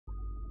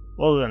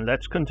Well then,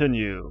 let's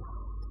continue.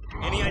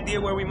 Any idea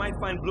where we might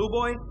find Blue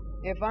Boy?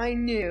 If I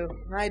knew,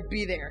 I'd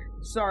be there.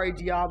 Sorry,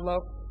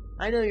 Diablo.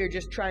 I know you're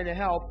just trying to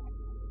help.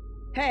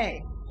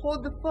 Hey,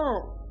 hold the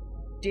phone.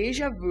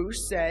 Deja Vu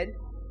said,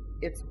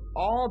 "It's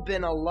all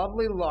been a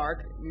lovely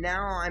lark.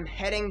 Now I'm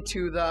heading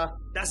to the..."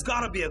 That's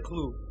gotta be a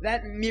clue.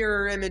 That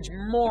mirror image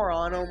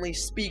moron only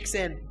speaks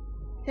in...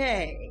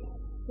 Hey,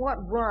 what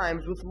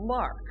rhymes with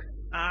lark?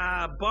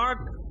 Bark,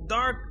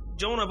 Dark,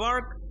 Joan of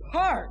Arc?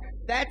 Park!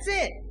 That's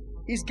it!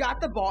 He's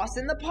got the boss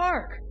in the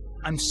park!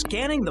 I'm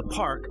scanning the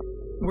park.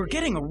 We're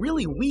getting a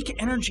really weak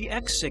energy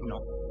X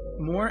signal.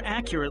 More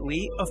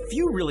accurately, a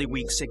few really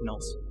weak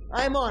signals.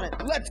 I'm on it.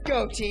 Let's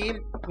go, team!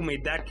 Who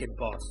made that kid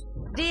boss?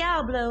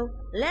 Diablo,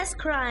 less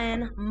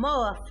crying,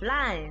 more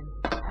flying.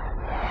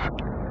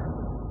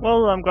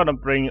 Well, I'm gonna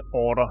bring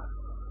order.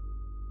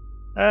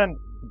 And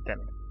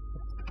damn it.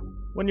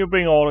 When you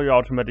bring order, you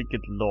automatically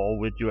get law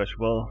with you as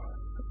well.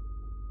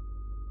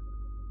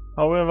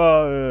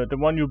 However, the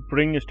one you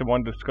bring is the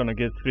one that's gonna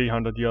get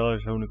 300, the other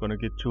is only gonna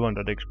get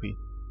 200 XP. A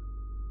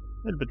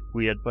little bit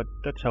weird, but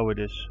that's how it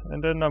is.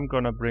 And then I'm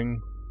gonna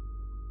bring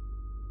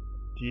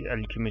the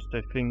alchemist,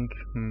 I think.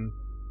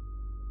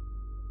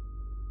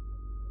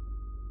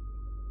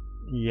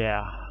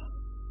 Yeah.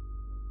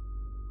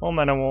 Or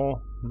mana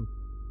war.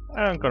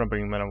 I'm gonna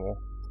bring mana war.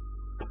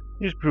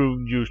 He's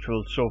proved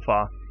useful so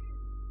far.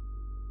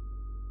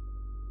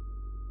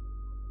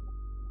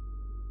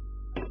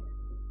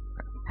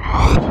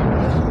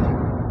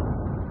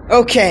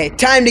 Okay,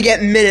 time to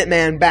get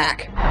Minuteman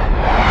back.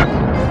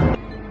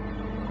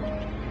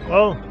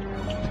 Well,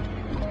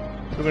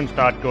 you can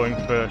start going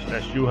first,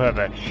 as you have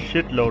a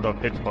shitload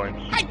of hit points.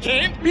 I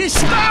can't be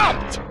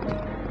stopped!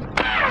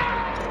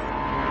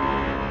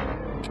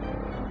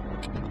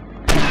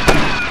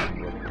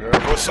 Prepare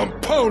for some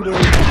pounding!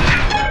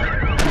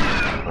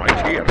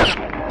 Right here.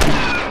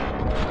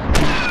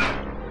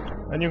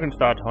 And you can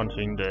start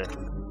hunting the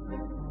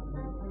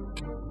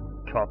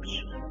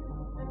cops.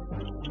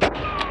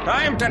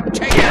 Time to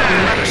take your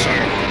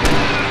medicine!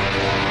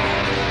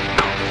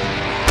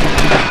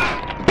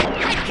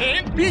 I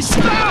can't be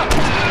stopped!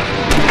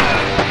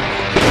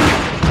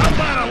 How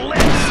about a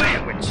lead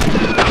sandwich?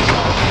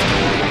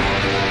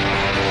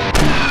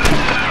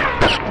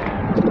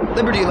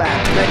 Liberty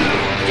Lab, ready.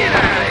 Get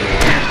out of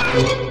here!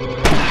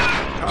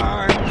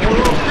 Time for a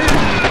beat!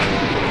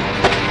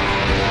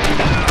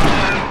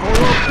 Time for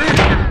a beat!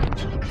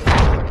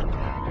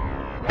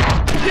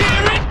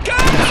 Here it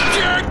comes,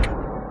 jerk!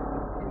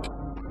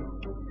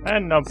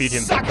 And now beat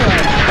him. Sucker!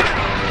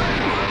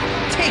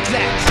 Take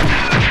that!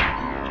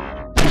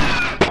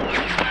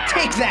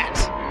 Take that!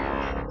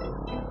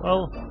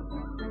 Well,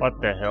 what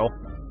the hell?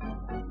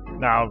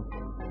 Now,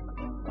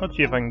 let's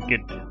see if I can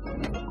get...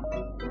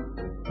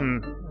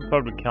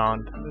 probably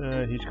can't.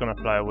 He's gonna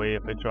fly away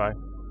if I try.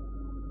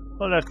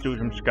 Well, let's do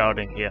some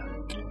scouting here.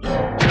 Point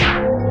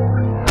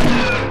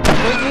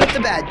me at the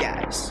bad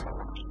guys.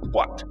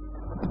 What?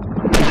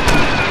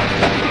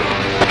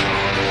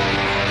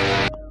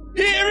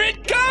 Here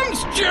it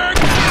comes, jerk!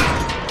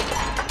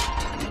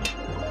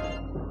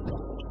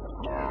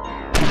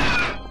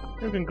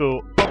 You can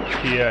go up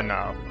here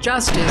now.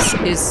 Justice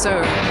is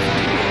served.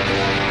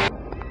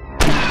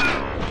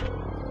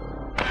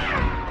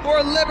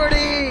 For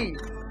liberty!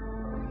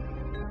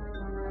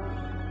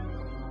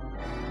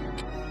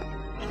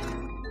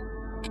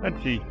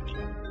 Let's see.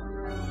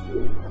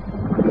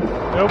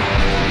 Nope.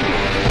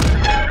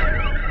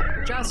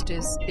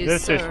 Justice is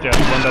This served. is just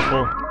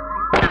wonderful.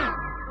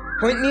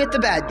 Point me at the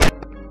bad guy.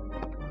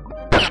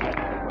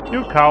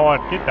 You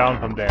coward, get down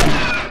from there.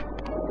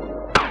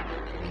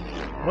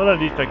 Well, at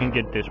least I can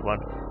get this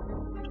one.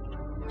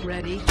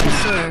 Ready to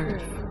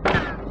serve.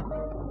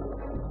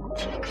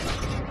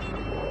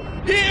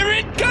 Here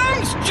it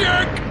comes,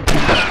 jerk!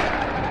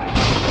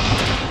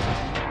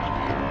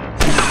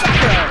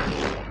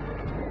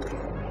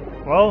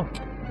 Well,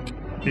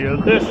 feel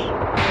this.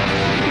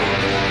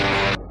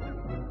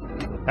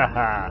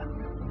 Haha.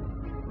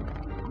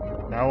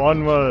 Now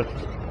onward.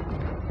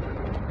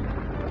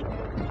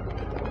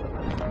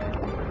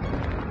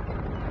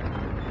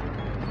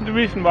 The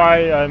reason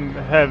why I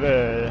have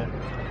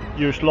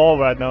used law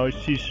right now is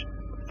she's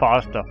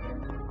faster.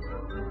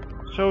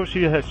 So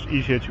she has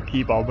easier to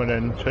keep up and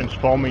then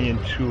transforming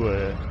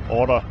into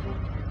order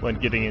when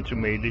getting into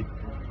melee.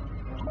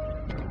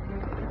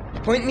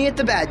 Point me at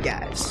the bad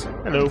guys.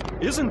 Hello.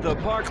 Isn't the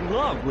park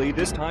lovely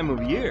this time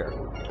of year?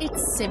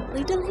 It's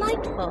simply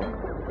delightful.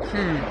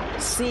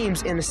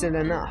 Seems innocent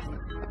enough.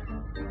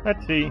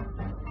 Let's see.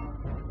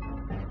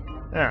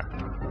 Yeah.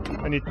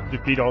 I need to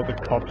defeat all the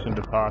cops in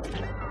the park.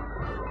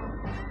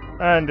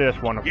 And there's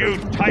one of You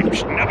them.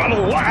 types never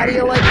learn! How do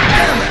you like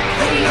that?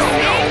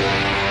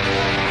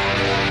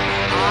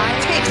 I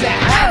Take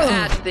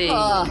that! at thee.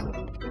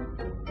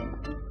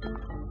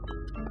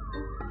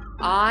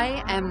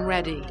 I am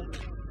ready.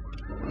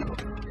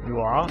 You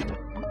are?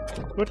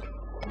 Good.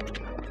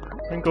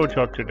 Then go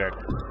talk to that.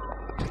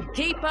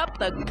 Keep up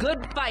the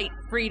good fight,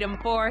 Freedom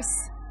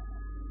Force.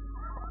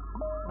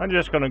 I'm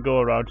just gonna go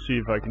around see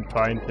if I can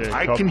find the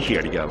I can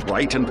hear you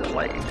right and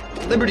plain.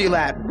 Liberty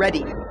Lad,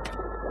 ready.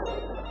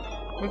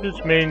 But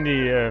it's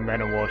mainly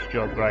Man of War's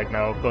job right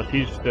now. Of course,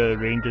 he's the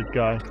ranged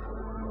guy.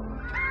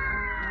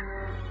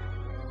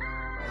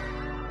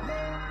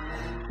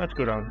 Let's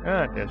go down.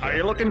 Ah, there's Are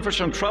you looking for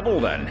some trouble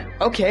then?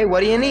 Okay,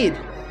 what do you need?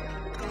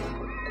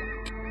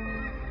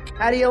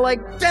 How do you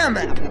like them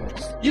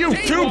apples? You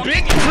two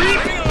big creep!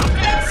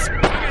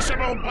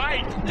 Punishable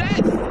by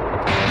death!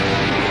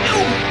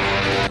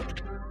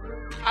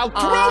 I'll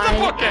throw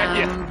the book at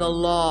you! I am the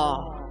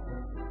law.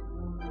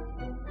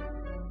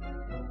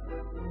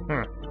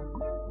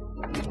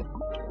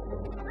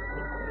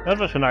 That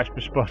was a nice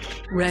response.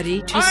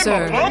 Ready to I'm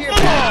serve. above Here, the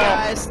law!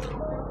 guys.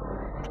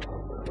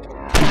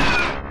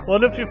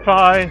 What if you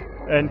fly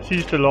and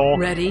seize the law?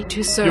 Ready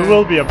to serve. You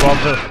will be above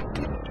her.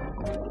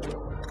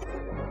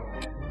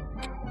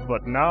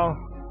 But now,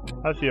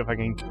 I'll see if I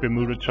can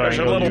Bermuda There's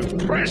a Triangle you.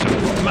 little present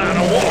from Man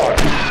of War!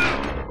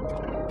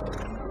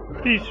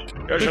 Please,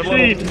 There's a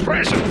succeed. little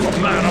present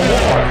from Man of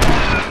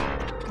War!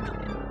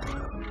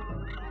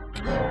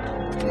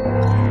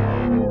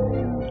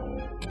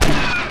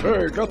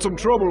 Hey, got some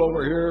trouble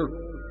over here.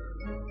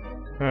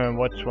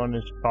 Which one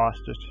is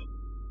fastest?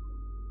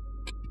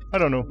 I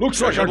don't know.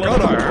 Looks like There's I a got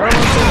little a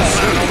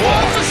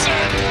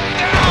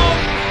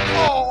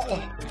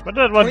But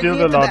that one Point deals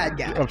me a at the lot bad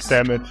guys. of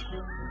damage.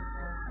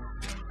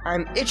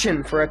 I'm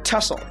itching for a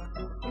tussle.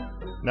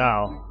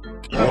 Now,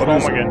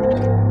 transform again.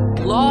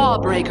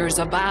 Lawbreakers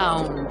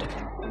abound.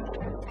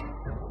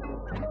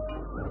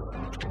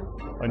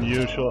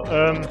 Unusual.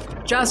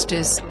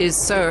 Justice is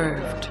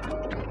served.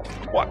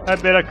 I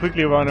better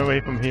quickly run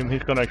away from him.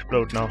 He's gonna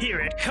explode now. Here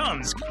it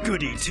comes,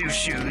 goody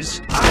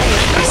two-shoes.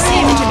 I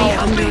seem to be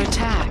under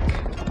attack.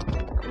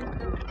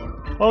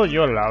 Oh,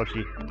 you're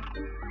lousy.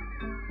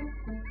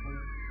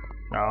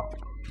 Now,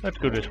 let's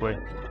go this way.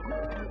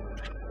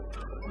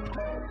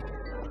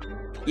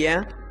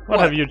 Yeah? What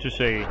have you to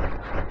say?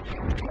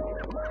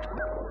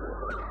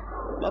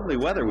 Lovely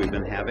weather we've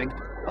been having.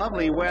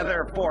 Lovely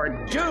weather for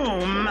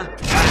doom!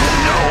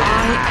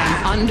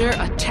 I am under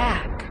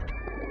attack.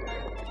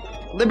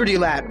 Liberty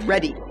Lad,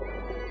 ready.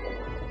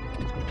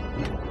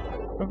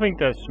 I think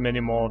there's many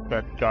more of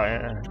that guy,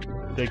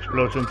 the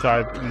explosion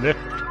type left.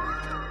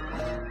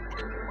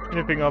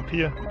 Anything up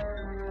here?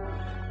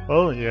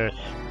 Oh, yes.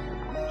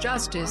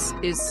 Justice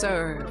is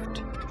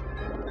served.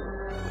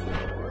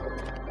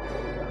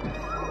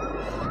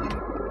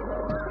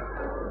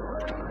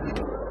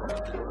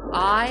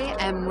 I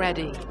am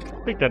ready.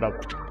 Pick that up.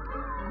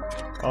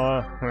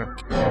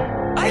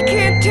 I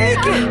can't take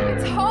it!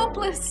 It's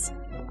hopeless.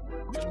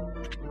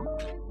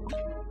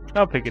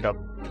 I'll pick it up.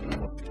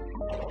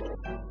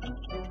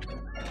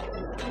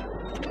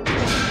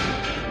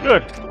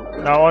 Good.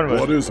 Now onward.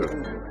 What is it?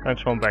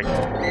 Transform back.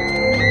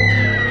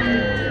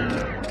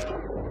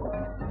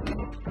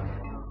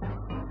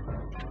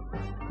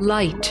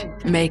 Light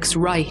makes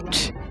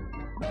right.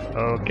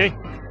 Okay.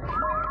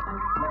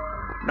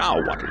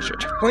 Now what is it?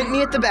 Point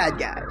me at the bad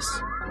guys.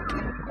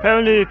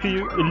 Apparently, if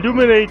you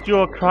illuminate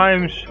your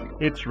crimes,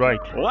 it's right.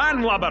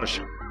 Landlubbers!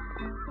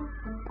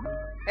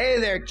 Hey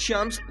there,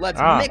 chumps. Let's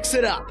Ah. mix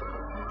it up.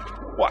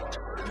 What?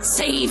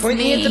 Save Point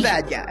me me. at the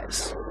bad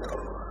guys.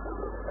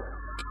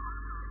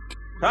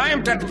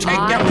 Time to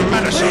take your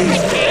medicine!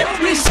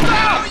 Be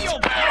stopped! You'll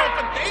fall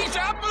for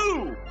deja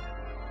vu!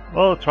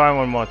 Well, try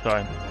one more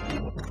time.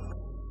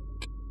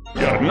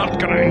 You're not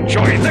gonna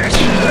enjoy this!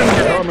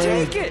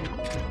 Coming. it!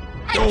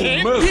 Don't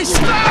mess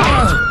with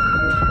me.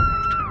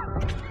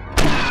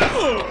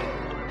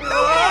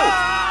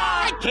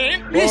 I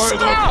can't be By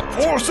stopped!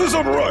 the forces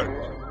of right.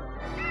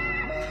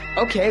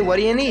 Okay, what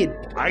do you need?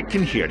 I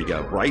can hear you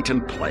right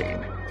and plain.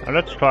 Now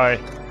let's try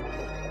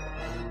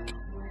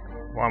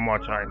one more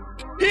time.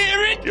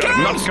 Here it You're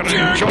not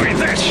gonna enjoy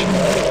this!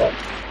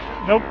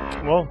 Nope.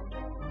 Well,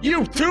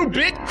 You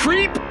two-bit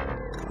creep!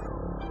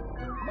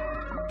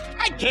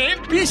 I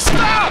can't be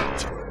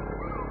stopped!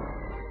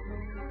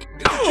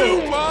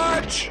 Too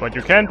much! but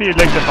you can be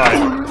electrified.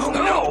 Oh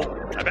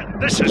no! I bet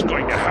this is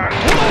going to hurt.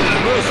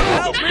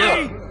 Help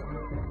me!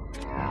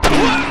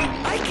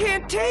 I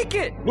can't take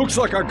it! Looks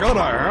like I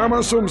gotta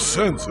hammer some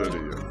sense into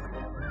you.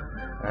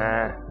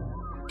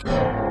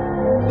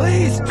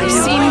 Please, I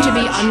seem to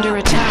be under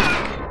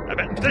attack. I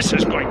bet this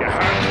is going to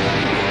hurt.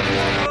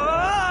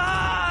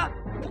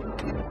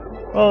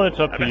 Well, it's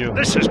up I to bet you.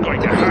 this is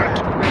going to hurt.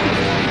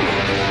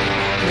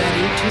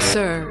 Ready to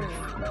serve.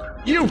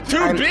 You I'm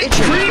two-bit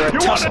itching creep! for a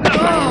You want tussle.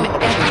 another?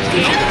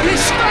 Can't be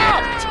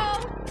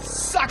stopped!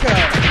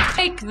 Sucker!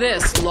 Take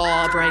this,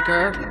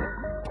 lawbreaker.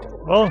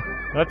 Well,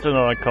 that's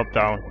another cup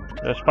down.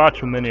 There's far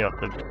too many of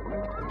them.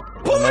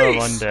 Another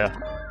one there.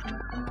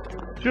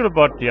 Should have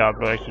bought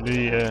Diablo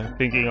actually,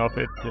 thinking of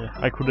it.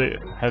 I could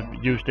have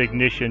used the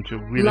ignition to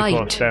really cause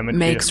Light damage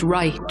makes here.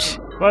 right.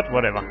 But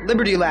whatever.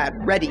 Liberty Lad,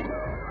 ready.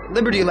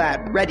 Liberty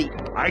Lad, ready.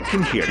 I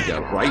can hear you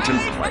right and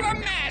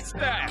plain.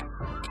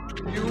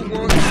 You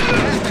won't see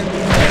heaven.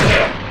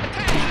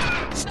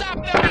 Stop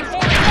them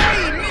before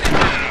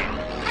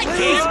I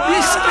can't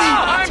be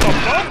stopped! I'm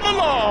above the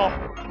law!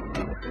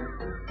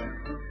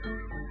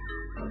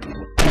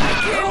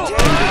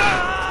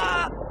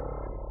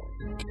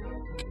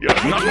 You're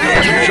not going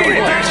to enjoy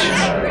this.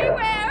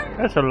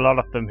 There's a lot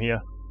of them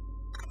here.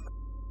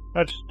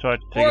 Let's try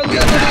to take it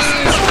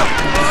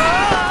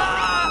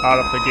out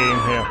of the game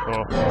here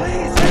for...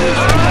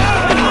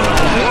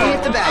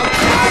 Hit the bag.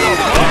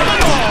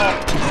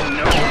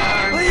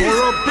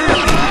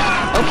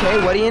 Okay,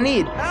 what do you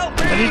need? I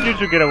need you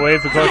to get away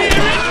because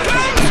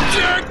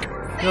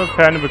you're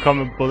kind of become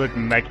a bullet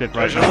magnet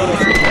right now.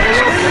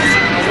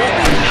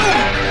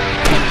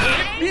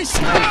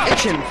 I'm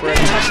itching for a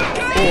touch of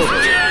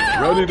order.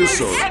 Ready to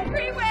serve.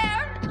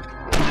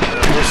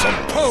 For some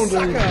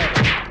pounding.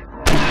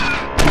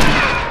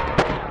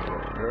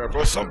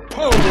 For some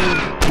pounding.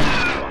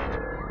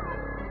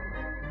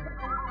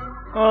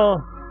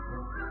 Oh.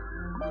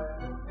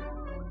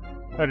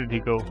 Where did he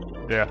go?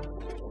 There.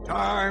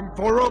 Time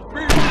for a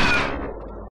beat.